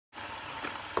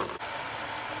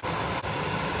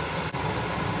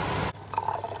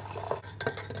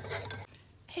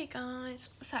Hey guys,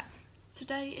 so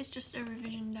today is just a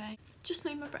revision day. Just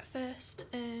made my breakfast.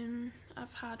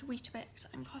 I've had Weetabix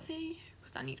and coffee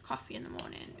because I need coffee in the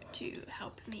morning to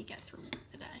help me get through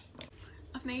the day.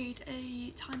 I've made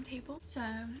a timetable, so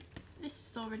this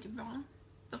is already wrong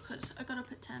because I got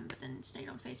up at 10 but then stayed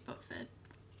on Facebook for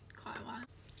quite a while.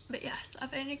 But yes,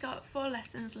 I've only got 4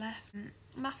 lessons left: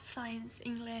 maths, science,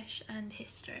 English and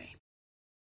history.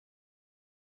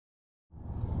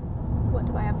 What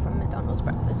do I have from McDonald's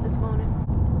breakfast this morning?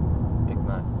 Big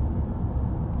Mac.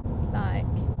 Like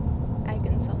egg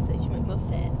and sausage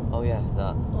McMuffin. Oh yeah,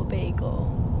 that. Or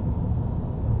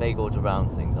bagel. Bagel's a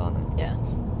round thing, aren't it?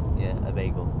 Yes. Yeah, a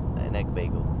bagel. An egg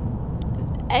bagel.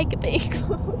 An egg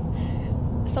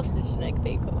bagel. Sausage and egg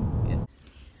bagel. Yeah.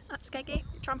 At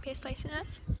Skegness, trampiest place on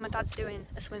earth. My dad's doing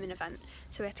a swimming event,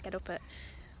 so we had to get up at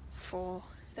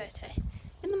 4:30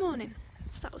 in the morning.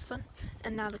 So that was fun.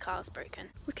 And now the car's broken.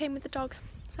 We came with the dogs,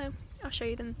 so I'll show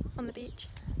you them on the beach.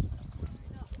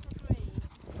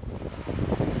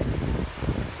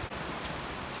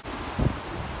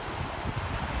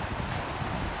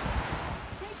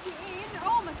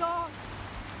 Oh my god!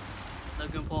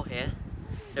 Logan Paul here.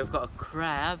 They've got a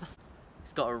crab.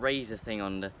 It's got a razor thing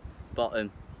on the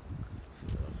bottom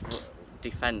for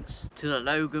defence. To the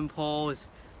Logan Pauls,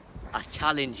 I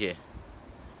challenge you.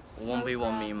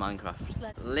 1v1 me in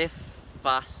Minecraft. Live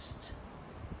fast,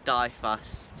 die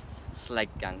fast, sled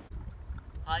gang.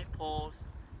 Hi Pauls.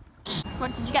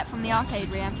 What did you get from the arcade,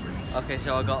 Riam? Okay,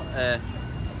 so I got a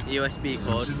USB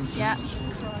cord. Yeah.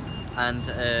 And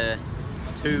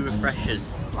 2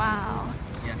 refreshers. Wow.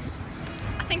 Yes.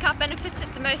 I think I've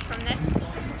benefited the most from this.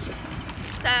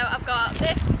 So I've got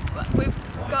this, we've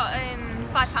got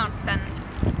 £5 to spend.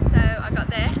 So I got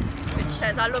this, which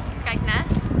says I love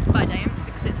Skegness, but I don't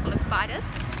because it's full of spiders.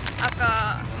 I've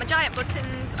got my giant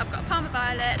buttons, I've got a Parma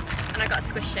Violet, and I got a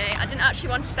squishy. I didn't actually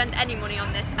want to spend any money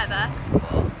on this ever,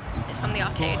 but it's from the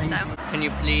arcade, so. Can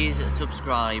you please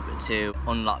subscribe to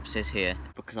Unlapses here,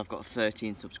 because I've got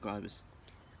 13 subscribers.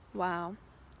 Wow.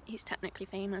 He's technically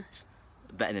famous.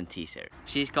 Better than T-Series.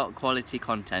 She's got quality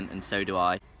content and so do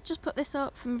I. Just put this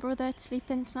up for my brother to sleep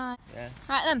in tonight. Yeah.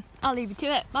 Right then, I'll leave you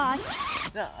to it. Bye.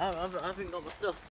 No, I haven't got my stuff.